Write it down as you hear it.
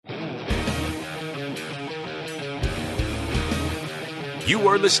You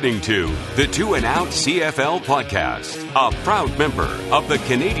are listening to the Two and Out CFL podcast, a proud member of the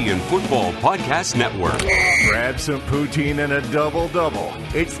Canadian Football Podcast Network. Grab some poutine and a double-double.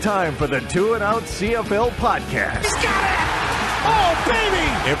 It's time for the Two and Out CFL podcast. He's got it! Oh,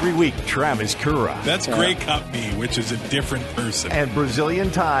 baby! Every week, Travis Kura. That's Grey Cup me, which is a different person. And Brazilian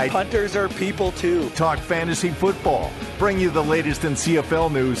Tide. Hunters are people, too. Talk fantasy football, bring you the latest in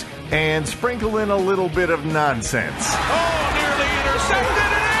CFL news, and sprinkle in a little bit of nonsense. Oh, nearly intercepted.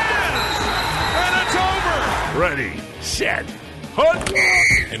 It is! And it's over! Ready, set, hunt!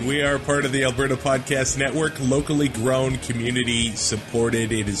 And we are part of the Alberta Podcast Network, locally grown, community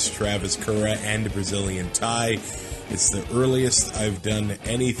supported. It is Travis Kura and Brazilian Tie. It's the earliest I've done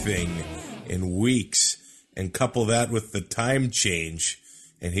anything in weeks. And couple that with the time change.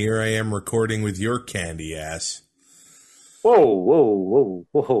 And here I am recording with your candy ass. Whoa.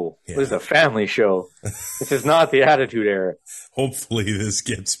 Yeah. This is a family show. This is not the Attitude Era. Hopefully this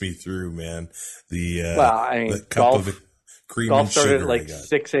gets me through, man. The cup golf, of cream golf and started sugar at like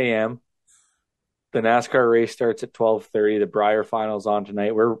 6 a.m. The NASCAR race starts at 12:30. The Brier Finals on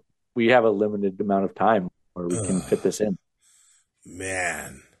tonight. We have a limited amount of time where we can fit this in.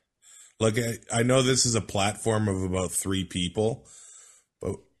 Man. Look, I know this is a platform of about 3 people,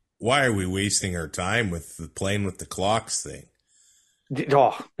 but why are we wasting our time with playing with the clocks thing?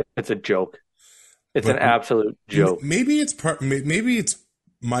 Oh, it's a joke. It's an absolute joke. Maybe it's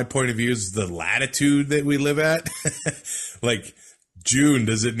my point of view is the latitude that we live at. Like, June,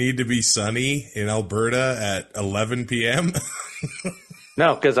 does it need to be sunny in Alberta at 11 p.m.?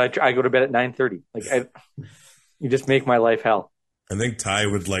 No, because I go to bed at 9:30. You just make my life hell. I think Ty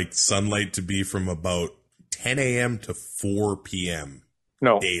would like sunlight to be from about 10 a.m. to 4 p.m.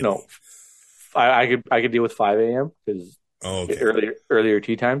 No. I could deal with 5 a.m. because earlier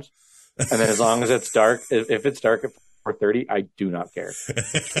tea times, and then as long as it's dark, if it's dark at 4:30, I do not care.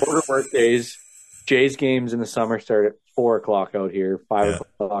 Shorter work days. Jays games in the summer start at 4 o'clock out here, 5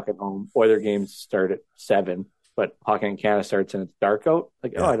 o'clock at home. Oiler games start at 7. But Hockey in Canada starts and it's dark out. I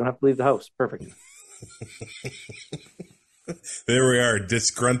don't have to leave the house. Perfect. There we are.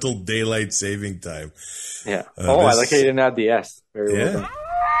 Disgruntled daylight saving time. Yeah. I like how you didn't add the S. Very well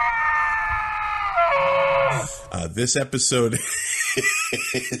done. This episode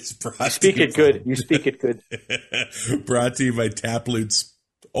is brought to you. You speak it good. Brought to you by Taproot.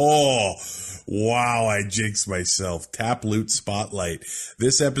 Oh, wow, I jinxed myself. Taproot Spotlight.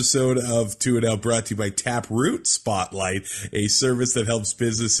 This episode of Two and Out brought to you by Taproot Spotlight, a service that helps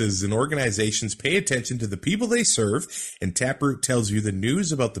businesses and organizations pay attention to the people they serve, and Taproot tells you the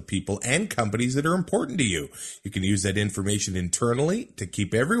news about the people and companies that are important to you. You can use that information internally to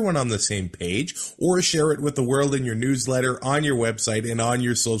keep everyone on the same page, or share it with the world in your newsletter, on your website, and on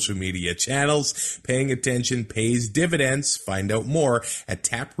your social media channels. Paying attention pays dividends. Find out more at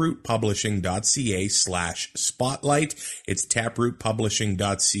taprootpublishing.ca/spotlight. It's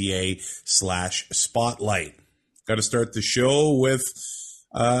taprootpublishing.ca/spotlight. Got to start the show with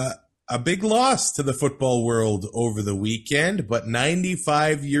a big loss to the football world over the weekend, but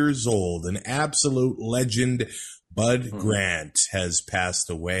 95 years old, an absolute legend, Bud Grant has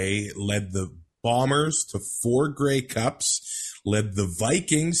passed away, led the Bombers to 4 Grey Cups, led the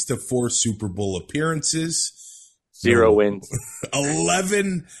Vikings to 4 Super Bowl appearances, 0 wins,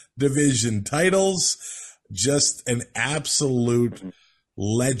 11 division titles, just an absolute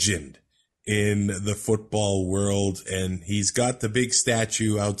legend in the football world. And he's got the big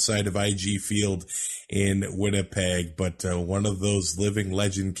statue outside of IG Field in Winnipeg, but one of those living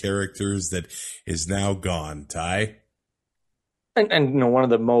legend characters that is now gone, Ty. And one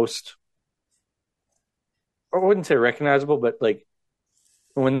of the most, I wouldn't say recognizable, but like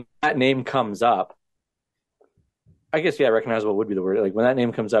when that name comes up, I guess, recognizable would be the word. Like when that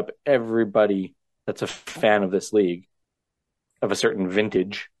name comes up, everybody that's a fan of this league, of a certain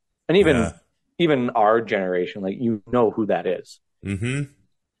vintage, and even our generation, like, you know who that is. Mm-hmm.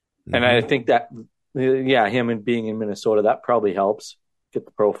 And I think that, him and being in Minnesota, that probably helps get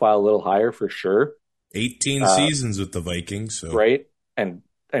the profile a little higher for sure. 18 seasons with the Vikings. So. Right. And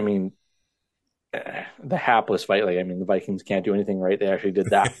I mean, the hapless fight, the Vikings can't do anything right. They actually did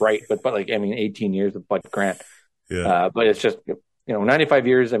that right. But 18 years with Bud Grant. Yeah. But it's just, 95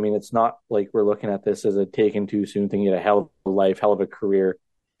 years. It's not like we're looking at this as a taken too soon thing. You had a hell of a life, hell of a career.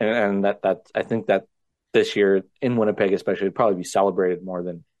 And that I think that this year in Winnipeg, especially, would probably be celebrated more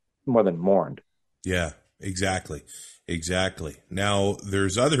than mourned. Yeah, exactly. Now,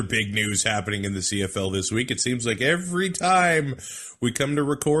 there's other big news happening in the CFL this week. It seems like every time we come to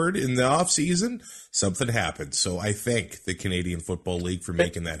record in the off season, something happens. So I thank the Canadian Football League for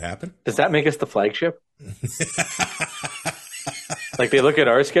making that happen. Does that make us the flagship? Like they look at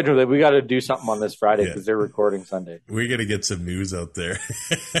our schedule, like we got to do something on this Friday because they're recording Sunday. We got to get some news out there.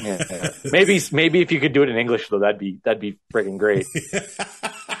 Yeah. Maybe if you could do it in English though, that'd be freaking great.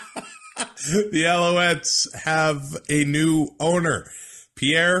 The Alouettes have a new owner,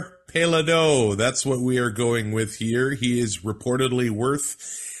 Pierre Péladeau. That's what we are going with here. He is reportedly worth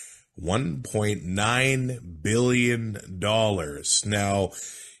 $1.9 billion. Now,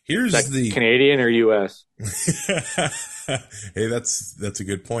 here's the Canadian or U.S. Hey, that's a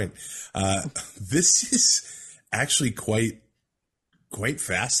good point. This is actually quite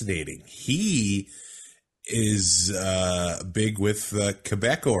fascinating. He is big with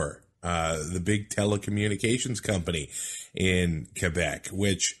Quebecor, the big telecommunications company in Quebec,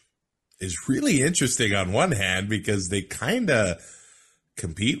 which is really interesting on one hand because they kind of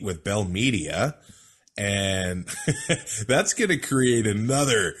compete with Bell Media, and that's going to create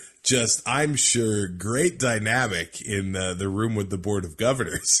another just, I'm sure, great dynamic in the room with the Board of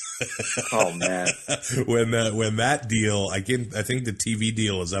Governors. Oh, man. when that deal, I think the TV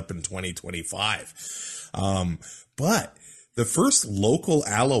deal is up in 2025. But the first local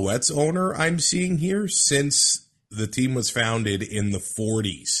Alouettes owner I'm seeing here since the team was founded in the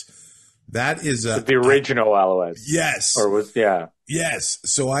 40s. That is the original Alouettes. Yes. Yes.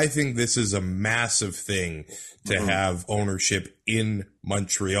 So I think this is a massive thing to have ownership in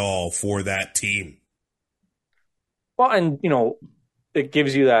Montreal for that team. Well, and, it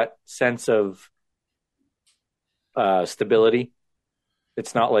gives you that sense of stability.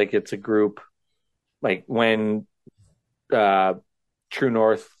 It's not like it's a group. Like when True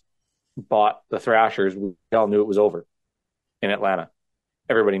North bought the Thrashers, we all knew it was over in Atlanta.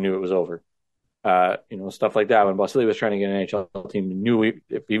 Everybody knew it was over. Stuff like that. When Vasily was trying to get an NHL team, he knew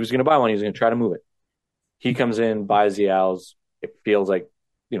if he was going to buy one, he was going to try to move it. He comes in, buys the Als. It feels like,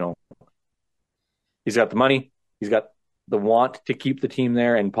 he's got the money. He's got the want to keep the team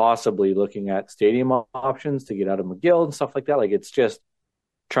there and possibly looking at stadium options to get out of McGill and stuff like that. Like it's just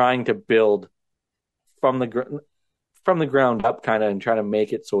trying to build from the ground up kind of and try to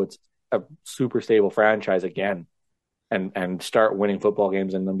make it so it's a super stable franchise again. And start winning football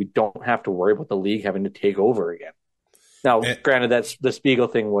games, and then we don't have to worry about the league having to take over again. Now, granted, that's the Spiegel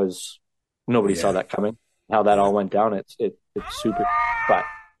thing was nobody saw that coming. How that all went down, it's super. But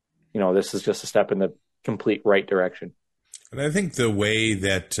this is just a step in the complete right direction. And I think the way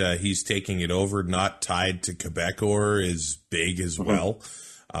that he's taking it over, not tied to Quebecor, is big as well.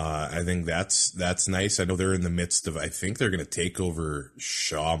 I think that's nice. I know they're in the midst of, I think they're going to take over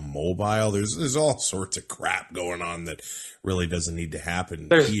Shaw Mobile. There's all sorts of crap going on that really doesn't need to happen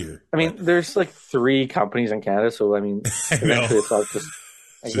here. There's like 3 companies in Canada. So, eventually it's all just,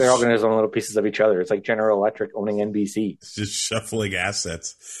 they're all going to have their own little pieces of each other. It's like General Electric owning NBC. It's just shuffling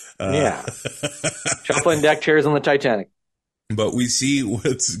assets. Shuffling deck chairs on the Titanic. But we see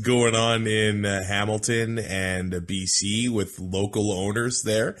what's going on in Hamilton and BC with local owners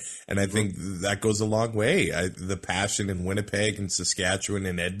there. And I think that goes a long way. The passion in Winnipeg and Saskatchewan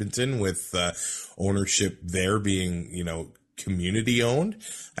and Edmonton with ownership there being, community owned.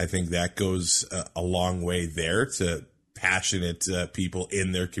 I think that goes a long way there to passionate people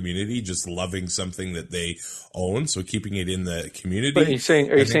in their community, just loving something that they own. So keeping it in the community. But are you saying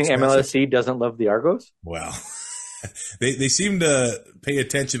MLSE doesn't love the Argos? Well, They seem to pay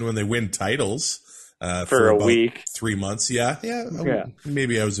attention when they win titles for a week, 3 months. Yeah.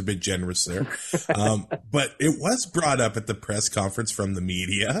 Maybe I was a bit generous there. But it was brought up at the press conference from the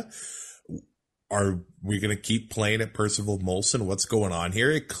media. Are we going to keep playing at Percival Molson? What's going on here?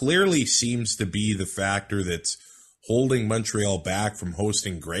 It clearly seems to be the factor that's holding Montreal back from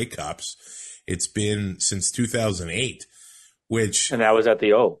hosting Grey Cups. It's been since 2008, and that was at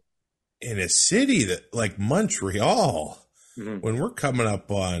the O. In a city that like Montreal, when we're coming up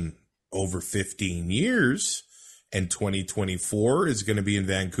on over 15 years, and 2024 is going to be in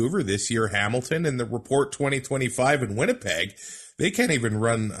Vancouver, this year Hamilton, and the report 2025 in Winnipeg, they can't even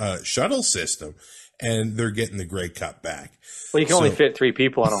run a shuttle system, and they're getting the Grey Cup back. Well, you can only fit 3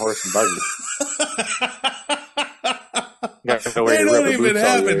 people on a horse and buggy. They don't even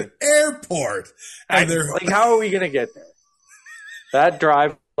have an airport. How are we going to get there? That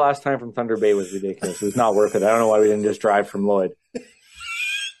drive last time from Thunder Bay was ridiculous. It was not worth it. I don't know why we didn't just drive from Lloyd.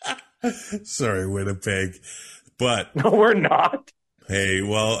 Sorry, Winnipeg. But no, we're not. Hey,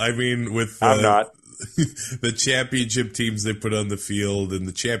 well, with I'm not. The championship teams they put on the field and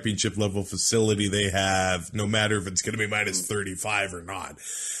the championship level facility they have, no matter if it's going to be minus 35 or not,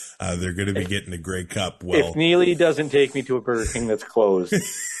 they're going to be getting a Grey Cup. Well, if Neely doesn't take me to a Burger King that's closed,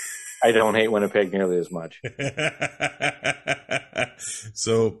 I don't hate Winnipeg nearly as much.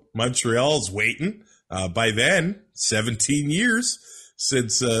 So Montreal's waiting. By then, 17 years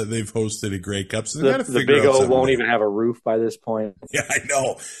since they've hosted a Grey Cup. So they got to The figure Big out O something. won't even have a roof by this point. Yeah, I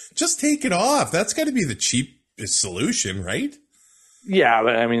know. Just take it off. That's got to be the cheapest solution, right? Yeah,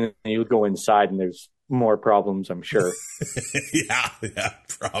 but I mean, you go inside and there's more problems, I'm sure. yeah,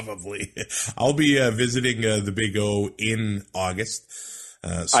 probably. I'll be visiting the Big O in August.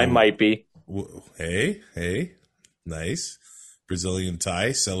 So, I might be. Hey, nice. Brazilian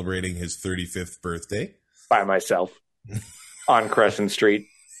Ty celebrating his 35th birthday. By myself on Crescent Street.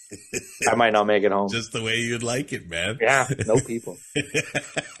 I might not make it home. Just the way you'd like it, man. Yeah, no people.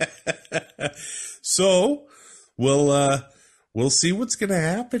 So we'll see what's going to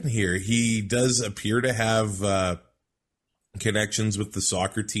happen here. He does appear to have connections with the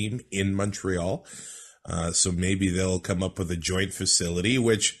soccer team in Montreal. So maybe they'll come up with a joint facility,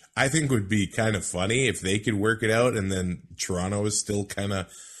 which I think would be kind of funny if they could work it out and then Toronto is still kind of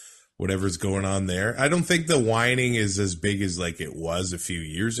whatever's going on there. I don't think the whining is as big as like it was a few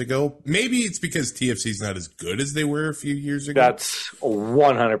years ago. Maybe it's because TFC's not as good as they were a few years ago. That's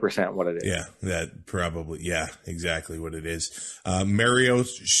 100% what it is. Yeah, that probably, yeah, exactly what it is. Mario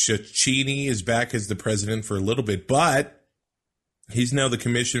Cecchini is back as the president for a little bit, but he's now the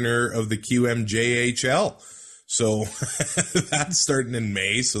commissioner of the QMJHL. So that's starting in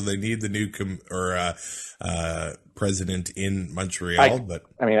May. So they need the new president in Montreal.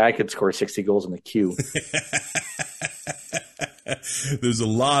 I mean, I could score 60 goals in the queue. There's a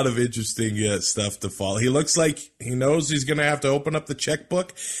lot of interesting stuff to follow. He looks like he knows he's going to have to open up the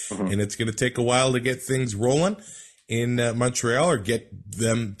checkbook, and it's going to take a while to get things rolling in Montreal or get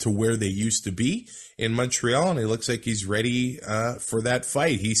them to where they used to be in Montreal. And he looks like he's ready for that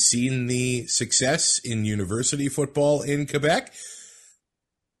fight. He's seen the success in university football in Quebec.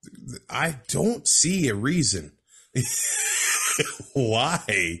 I don't see a reason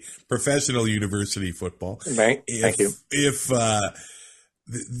why professional university football. Right. Thank you. If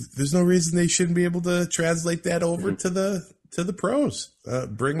there's no reason they shouldn't be able to translate that over to the pros.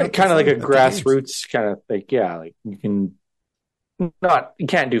 Bring kind of like a grassroots kind of like, yeah, like you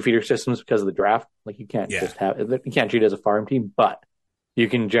can't do feeder systems because of the draft. Like you can't just you can't treat it as a farm team, but you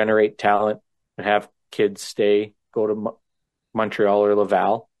can generate talent and have kids go to Montreal or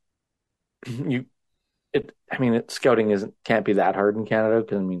Laval. Scouting can't be that hard in Canada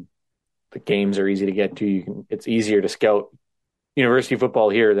because I mean the games are easy to get to. It's easier to scout university football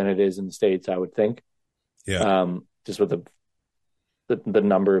here than it is in the States, I would think. Yeah. Just with the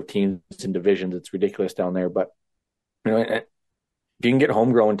number of teams and divisions, it's ridiculous down there. But you know, if you can get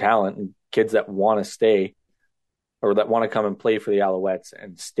homegrown talent and kids that want to stay or that want to come and play for the Alouettes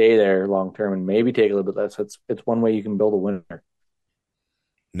and stay there long term and maybe take a little bit less, it's one way you can build a winner.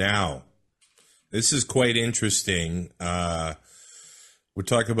 Now, this is quite interesting. We're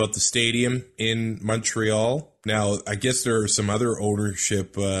talking about the stadium in Montreal. Now, I guess there are some other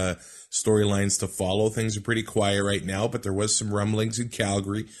ownership storylines to follow. Things are pretty quiet right now, but there was some rumblings in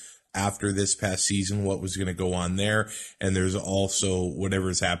Calgary after this past season, what was going to go on there. And there's also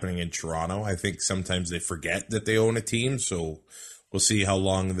whatever's happening in Toronto. I think sometimes they forget that they own a team, so we'll see how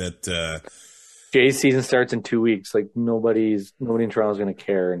long that... Jay's season starts in 2 weeks. Like nobody in Toronto is going to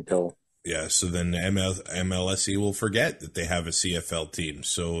care until... Yeah, so then MLSE will forget that they have a CFL team.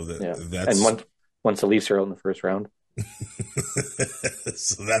 So that's... And once the Leafs are out in the first round.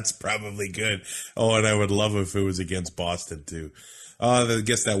 So that's probably good. Oh, and I would love if it was against Boston, too. I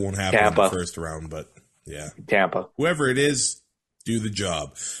guess that won't happen in the first round, but yeah. Tampa. Whoever it is, do the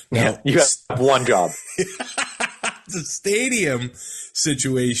job. Now, you have one job. The stadium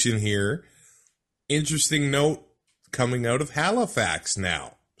situation here. Interesting note coming out of Halifax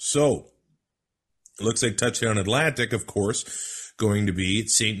now. So, it looks like Touchdown Atlantic, of course, going to be at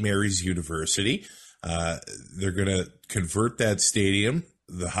St. Mary's University. They're going to convert that stadium,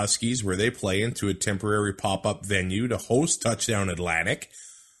 the Huskies, where they play, into a temporary pop-up venue to host Touchdown Atlantic.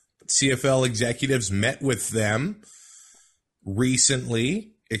 CFL executives met with them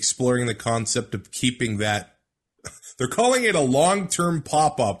recently, exploring the concept of keeping that. They're calling it a long-term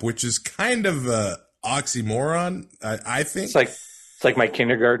pop-up, which is kind of a oxymoron, I think. It's like my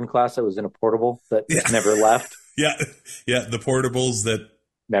kindergarten class that was in a portable that never left. Yeah, the portables that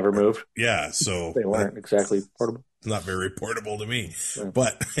never moved. Yeah, so they weren't exactly portable. Not very portable to me,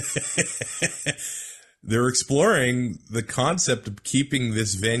 but they're exploring the concept of keeping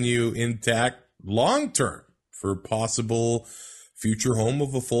this venue intact long term for possible future home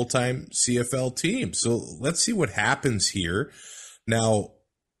of a full-time CFL team. So let's see what happens here. Now,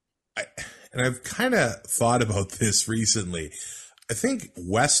 I've kind of thought about this recently. I think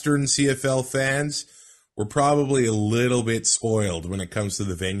Western CFL fans were probably a little bit spoiled when it comes to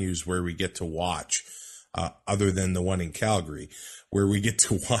the venues where we get to watch. other than the one in Calgary, where we get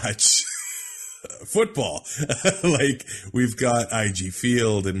to watch football. Like, we've got IG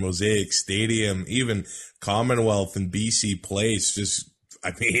Field and Mosaic Stadium, even Commonwealth and BC Place, just,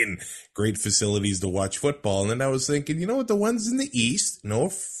 I mean, great facilities to watch football. And then I was thinking, you know what, the ones in the East, no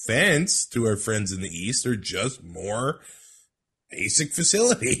offense to our friends in the East, are just more basic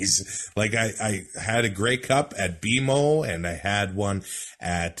facilities. Like, I had a Grey Cup at BMO, and I had one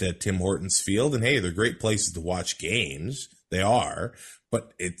at Tim Hortons Field, and hey, they're great places to watch games. They are,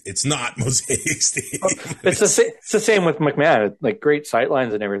 but it's not Mosaic Stadium. It's the same with McMahon. Like, great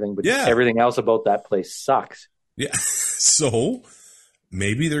sightlines and everything, but everything else about that place sucks. Yeah. So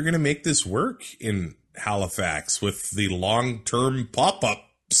maybe they're going to make this work in Halifax with the long-term pop-up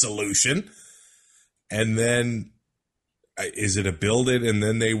solution. And then, is it a build it and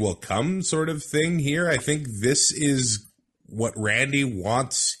then they will come sort of thing here? I think this is what Randy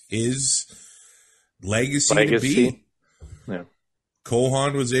wants his legacy to be. Yeah.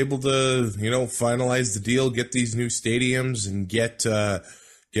 Cohan was able to, finalize the deal, get these new stadiums, and get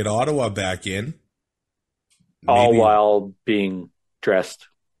Ottawa back in. All while being dressed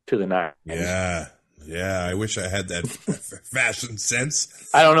to the nines. Yeah. I wish I had that fashion sense.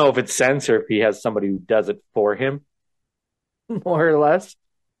 I don't know if it's sense or if he has somebody who does it for him, more or less.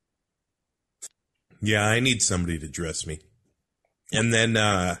 Yeah, I need somebody to dress me. And then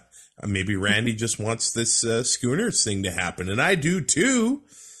maybe Randy just wants this Schooners thing to happen, and I do too.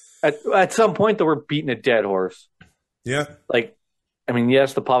 At some point, though, we're beating a dead horse. Yeah. Like, I mean,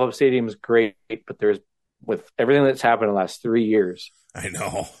 yes, the pop-up stadium is great, but with everything that's happened in the last 3 years, I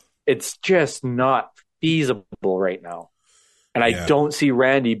know, it's just not feasible right now. And I don't see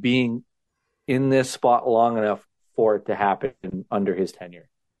Randy being in this spot long enough for it to happen under his tenure.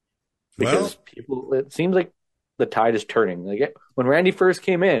 Because it seems like the tide is turning. Like, when Randy first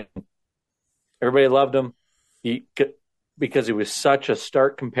came in, everybody loved him because he was such a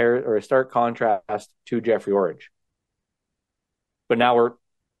stark contrast to Jeffrey Orange. But now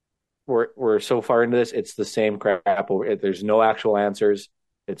we're so far into this, it's the same crap. There's no actual answers.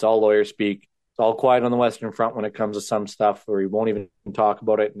 It's all lawyer speak. It's all quiet on the Western Front when it comes to some stuff, where he won't even talk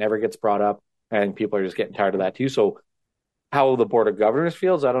about it. Never gets brought up, and people are just getting tired of that too. So how the Board of Governors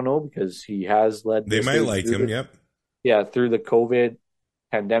feels, I don't know, because he has led. They might like him. Yep. Yeah, through the COVID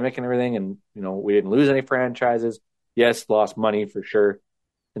pandemic and everything, and we didn't lose any franchises. Yes, lost money for sure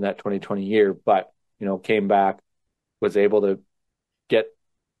in that 2020 year, but came back, was able to get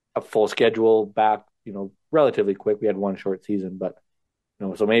a full schedule back, relatively quick. We had one short season, but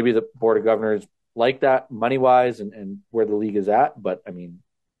so maybe the Board of Governors like that money wise and where the league is at. But I mean,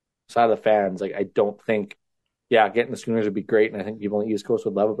 side of the fans, like, I don't think, getting the Schooners would be great, and I think people on the East Coast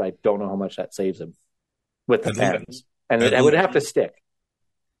would love it, but I don't know how much that saves them with the fans, and it would have to stick.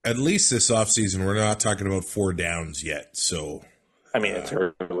 At least this offseason, we're not talking about 4 downs yet. So, I mean, it's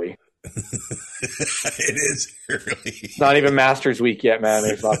early. It is early. It's not even Masters week yet, man.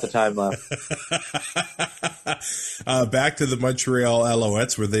 There's lots of time left. Back to the Montreal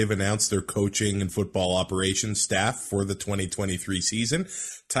Alouettes, where they've announced their coaching and football operations staff for the 2023 season.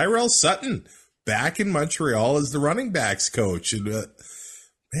 Tyrell Sutton back in Montreal as the running backs coach. And,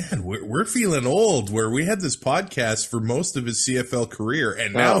 man, we're feeling old, where we had this podcast for most of his CFL career,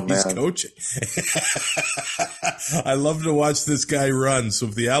 and now he's coaching. I love to watch this guy run. So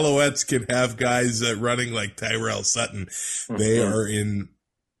if the Alouettes can have guys running like Tyrell Sutton, they are in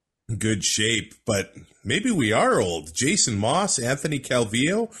good shape. But maybe we are old. Jason Moss, Anthony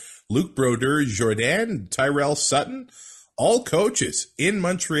Calvillo, Luc Brodeur, Jordan, Tyrell Sutton, all coaches in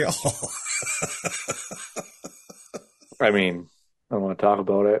Montreal. I mean, I don't want to talk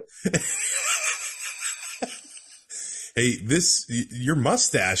about it. Hey, your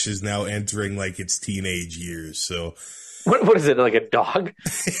mustache is now entering like its teenage years. So, what is it, like a dog?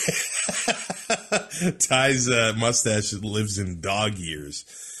 Ty's mustache lives in dog years.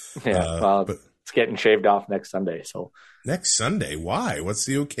 Yeah, but it's getting shaved off next Sunday. So next Sunday, why? What's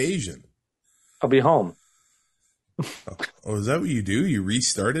the occasion? I'll be home. Oh, is that what you do? You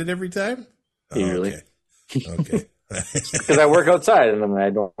restart it every time? Usually. Okay. Because I work outside, and then I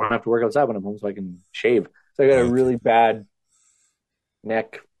don't have to work outside when I'm home, so I can shave. So I got a really bad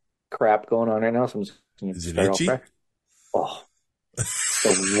neck crap going on right now. So I'm just going to start itchy? all fresh. Oh, it's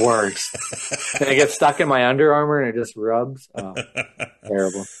the worst. And I get stuck in my Under Armour, and it just rubs. Oh,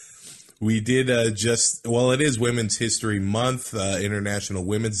 terrible. We did it is Women's History Month. International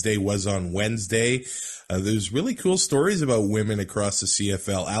Women's Day was on Wednesday. There's really cool stories about women across the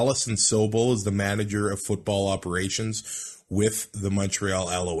CFL. Allison Sobel is the manager of football operations with the Montreal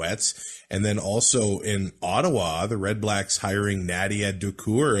Alouettes. And then also in Ottawa, the Red Blacks hiring Nadia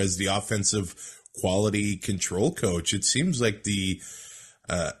Ducour as the offensive quality control coach. It seems like the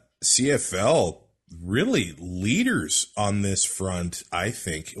CFL really leaders on this front, I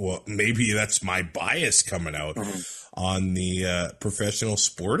think. Well, maybe that's my bias coming out on the professional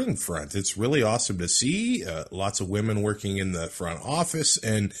sporting front. It's really awesome to see lots of women working in the front office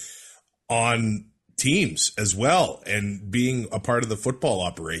and on teams as well, and being a part of the football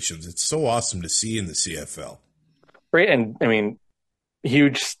operations. It's so awesome to see in the CFL. Right. And I mean,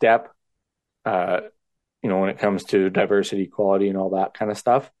 huge step, when it comes to diversity, equality, and all that kind of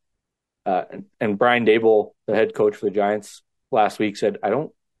stuff. And Brian Daboll, the head coach for the Giants, last week said, I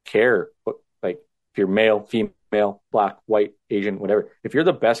don't care if you're male, female, black, white, Asian, whatever. If you're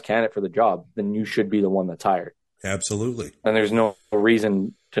the best candidate for the job, then you should be the one that's hired. Absolutely. And there's no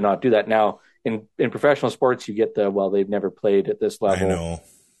reason to not do that. Now, in professional sports, you get they've never played at this level. I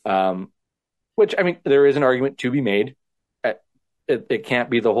know. Which, I mean, there is an argument to be made. It can't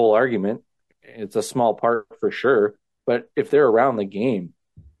be the whole argument. It's a small part for sure. But if they're around the game,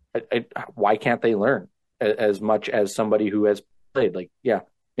 why can't they learn as much as somebody who has played?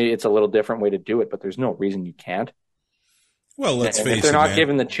 It's a little different way to do it, but there's no reason you can't. Well, let's face it, if they're not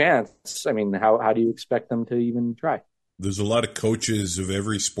given the chance, I mean, how do you expect them to even try? There's a lot of coaches of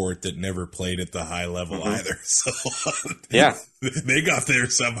every sport that never played at the high level either. So yeah, they got there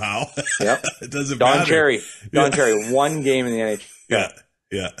somehow. Yep. It doesn't Don matter. Don Cherry, one game in the NHL.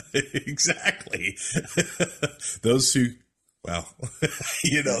 Yeah, exactly. Those who, well,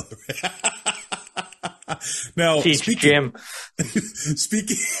 Now, Jim.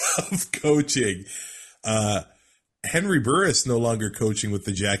 Speaking of coaching, Henry Burris no longer coaching with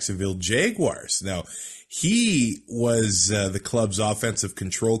the Jacksonville Jaguars. Now, he was the club's offensive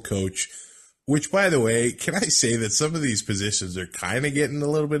control coach, which, by the way, can I say that some of these positions are kind of getting a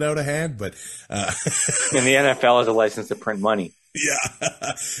little bit out of hand? But and the NFL has a license to print money. Yeah,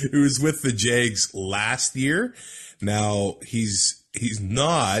 he was with the Jags last year. Now he's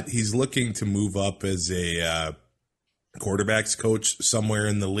not. He's looking to move up as a quarterbacks coach somewhere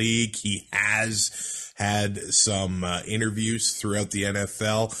in the league. He has had some interviews throughout the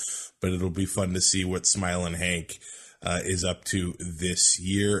NFL, but it'll be fun to see what Smiling Hank is up to this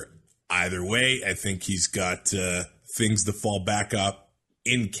year. Either way, I think he's got things to fall back up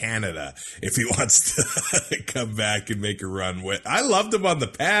in Canada if he wants to come back and make a run with. I loved him on the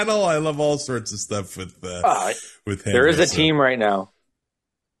panel. I love all sorts of stuff with Henry. There is a team right now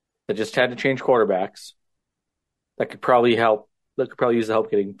that just had to change quarterbacks that could probably use the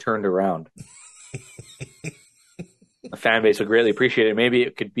help getting turned around. The fan base would greatly appreciate it. Maybe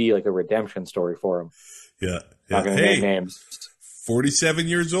it could be like a redemption story for him. Yeah. Not going to name names. 47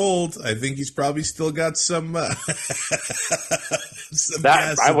 years old. I think he's probably still got some. I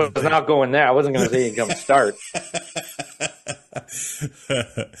was not going there. I wasn't going to say he'd come start.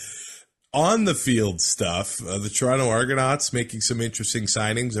 On the field stuff, the Toronto Argonauts making some interesting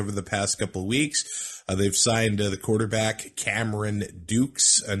signings over the past couple of weeks. They've signed the quarterback Cameron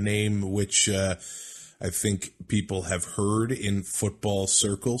Dukes, a name which I think people have heard in football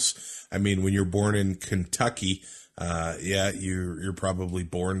circles. I mean, when you're born in Kentucky, you're probably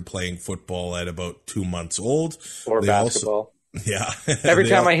born playing football at about 2 months old. Or basketball. Yeah. Every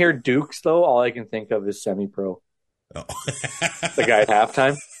time I hear Dukes, though, all I can think of is semi-pro. Oh. The guy at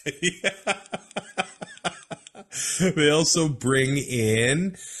halftime. Yeah. They also bring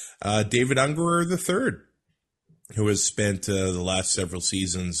in David Ungerer III, who has spent the last several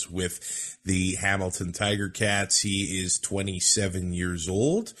seasons with the Hamilton Tiger Cats. He is 27 years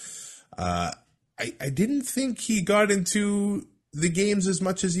old. I didn't think he got into the games as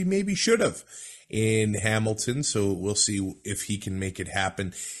much as he maybe should have in Hamilton, so we'll see if he can make it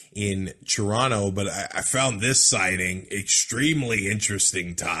happen in Toronto. But I found this signing extremely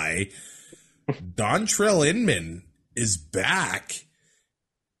interesting, Ty. Dontrell Inman is back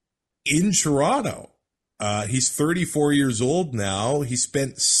in Toronto. He's 34 years old now. He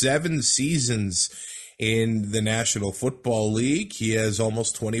spent 7 seasons in the National Football League. He has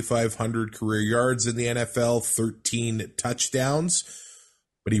almost 2,500 career yards in the NFL, 13 touchdowns.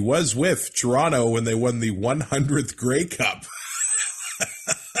 But he was with Toronto when they won the 100th Grey Cup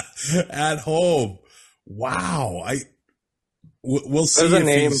at home. Wow. We'll see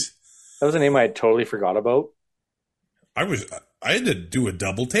That was a name I totally forgot about. I had to do a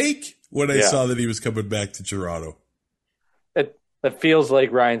double take when I saw that he was coming back to Toronto. That feels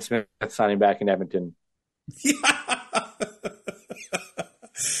like Ryan Smith signing back in Edmonton. Yeah.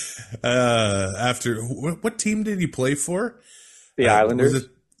 After what team did he play for? The Islanders. Was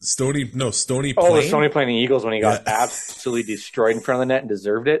it Stony Plain? The Stony Plain Eagles when he got absolutely destroyed in front of the net and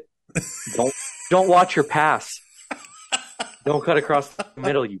deserved it. Don't watch your pass. Don't cut across the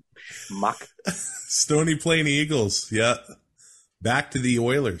middle, you schmuck. Stony Plain Eagles. Yeah. Back to the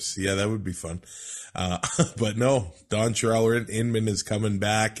Oilers. Yeah, that would be fun. But no, Dontrelle Inman is coming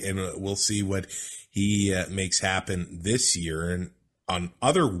back, and we'll see what he makes happen this year. And on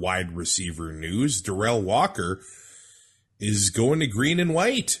other wide receiver news, Darrell Walker is going to green and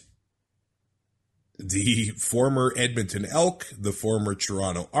white. The former Edmonton Elk, the former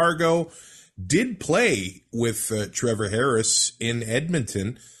Toronto Argo, did play with Trevor Harris in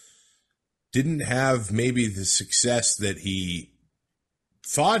Edmonton. Didn't have maybe the success that he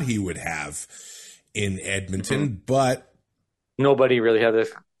thought he would have in Edmonton, but nobody really had the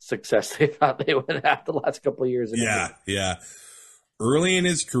success they thought they would have the last couple of years. Yeah. Early in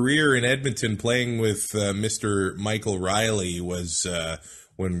his career in Edmonton, playing with Mr. Michael Riley was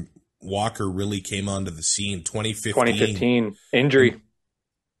when Walker really came onto the scene. 2015 injury.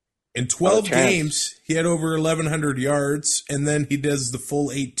 In 12 games, he had over 1,100 yards, and then he does the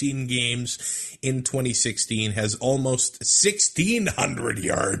full 18 games in 2016, has almost 1,600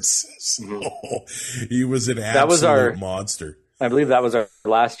 yards. So he was an absolute monster. I believe that was our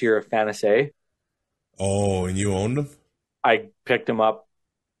last year of Fantasy. Oh, and you owned him? I picked him up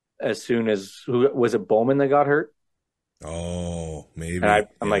as soon as, was it Bowman that got hurt? Oh, maybe. And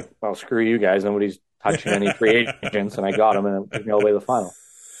I'm like, well, screw you guys. Nobody's touching any free agents, and I got him, and it took me all the way to the final.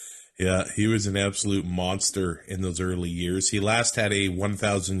 Yeah, he was an absolute monster in those early years. He last had a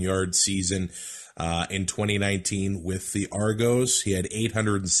 1,000-yard season in 2019 with the Argos. He had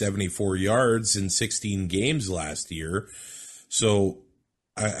 874 yards in 16 games last year. So,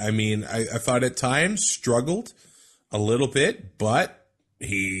 I mean, I thought at times struggled a little bit, but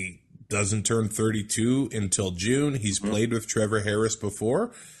he doesn't turn 32 until June. He's played with Trevor Harris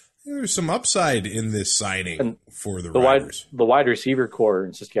before. There's some upside in this signing for the Riders. The wide receiver core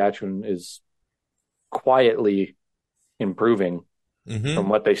in Saskatchewan is quietly improving from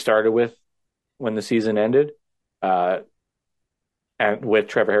what they started with when the season ended. And with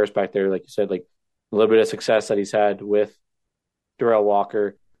Trevor Harris back there, like you said, like a little bit of success that he's had with Darrell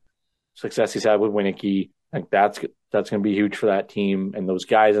Walker, success he's had with Winicky, like that's going to be huge for that team and those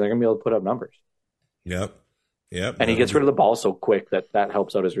guys, and they're going to be able to put up numbers. Yep. And he gets rid of the ball so quick that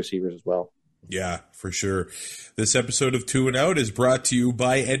helps out his receivers as well. Yeah, for sure. This episode of Two and Out is brought to you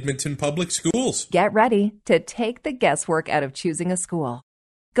by Edmonton Public Schools. Get ready to take the guesswork out of choosing a school.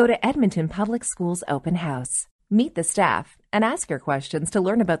 Go to Edmonton Public Schools Open House. Meet the staff and ask your questions to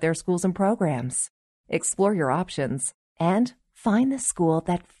learn about their schools and programs. Explore your options and find the school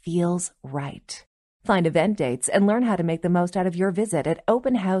that feels right. Find event dates and learn how to make the most out of your visit at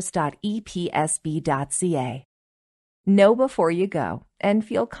openhouse.epsb.ca. Know before you go and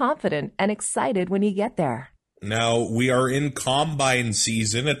feel confident and excited when you get there. Now, we are in combine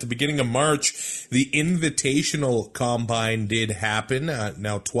season. At the beginning of March, the Invitational Combine did happen.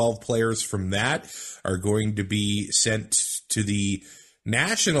 Now, 12 players from that are going to be sent to the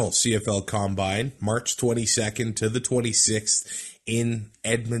National CFL Combine, March 22nd to the 26th in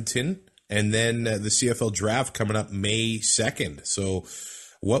Edmonton. And then the CFL Draft coming up May 2nd. So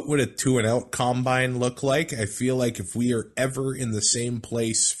what would a 2-and-out combine look like? I feel like if we are ever in the same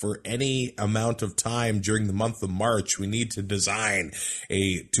place for any amount of time during the month of March, we need to design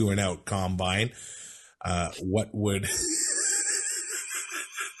a 2-and-out combine. What would...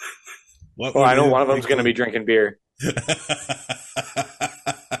 I know one of them's going to be drinking beer. It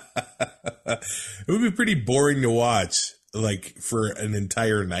would be pretty boring to watch, like, for an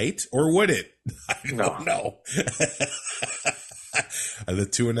entire night. Or would it? I don't know. The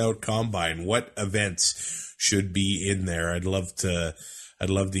 2-and-out combine. What events should be in there? I'd love to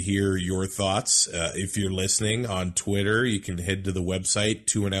hear your thoughts. If you're listening on Twitter, you can head to the website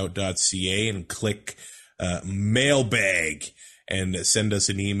 2andout.ca and click mailbag and send us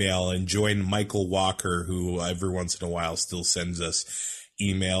an email and join Michael Walker, who every once in a while still sends us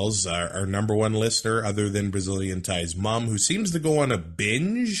emails. Our number one listener, other than Brazilian Ty's mom, who seems to go on a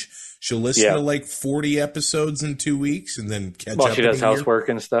binge. She'll listen to like 40 episodes in 2 weeks and then catch up. Well, she does housework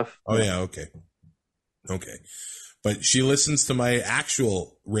and stuff. Oh, yeah. Okay. But she listens to my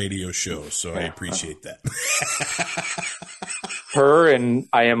actual radio show, so I appreciate that. Her and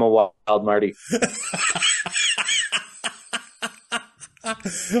I Am a Wild Marty.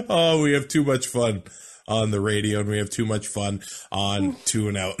 Oh, we have too much fun on the radio, and we have too much fun on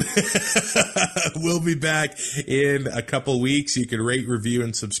 2-and-out. We'll be back in a couple weeks. You can rate, review,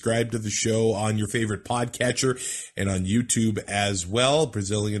 and subscribe to the show on your favorite podcatcher and on YouTube as well.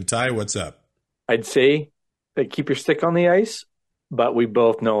 Brazilian Ty, what's up? I'd say keep your stick on the ice, but we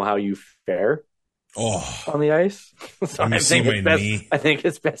both know how you fare on the ice. So I think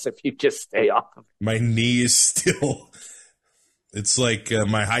it's best if you just stay off of it. My knee is still It's like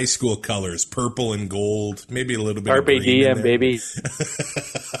my high school colors, purple and gold, maybe a little bit Carpe of green diem, in there. baby.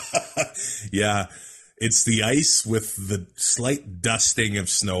 Yeah, it's the ice with the slight dusting of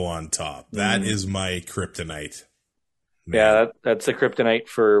snow on top. That is my kryptonite. Man. Yeah, that's the kryptonite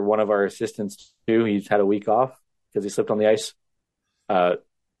for one of our assistants too. He's had a week off because he slipped on the ice on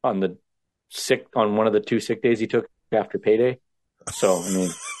one of the 2 sick days he took after payday. So, I mean,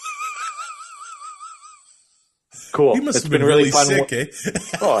 cool. He must It's have been really really fun. sick, eh?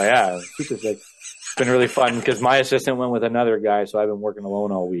 Oh yeah, super sick. It's been really fun because my assistant went with another guy, so I've been working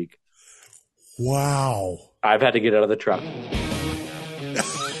alone all week. Wow. I've had to get out of the truck.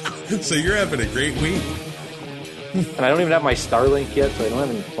 So you're having a great week. And I don't even have my Starlink yet, so I don't have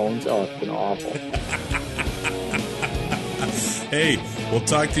any phones. Oh, it's been awful. Hey, we'll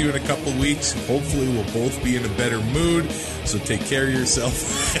talk to you in a couple weeks. Hopefully we'll both be in a better mood. So take care of yourself.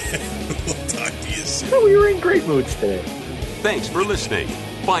 We'll talk to you soon. Oh, we were in great moods today. Thanks for listening.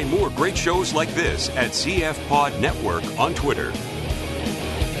 Find more great shows like this at CF Pod Network on Twitter.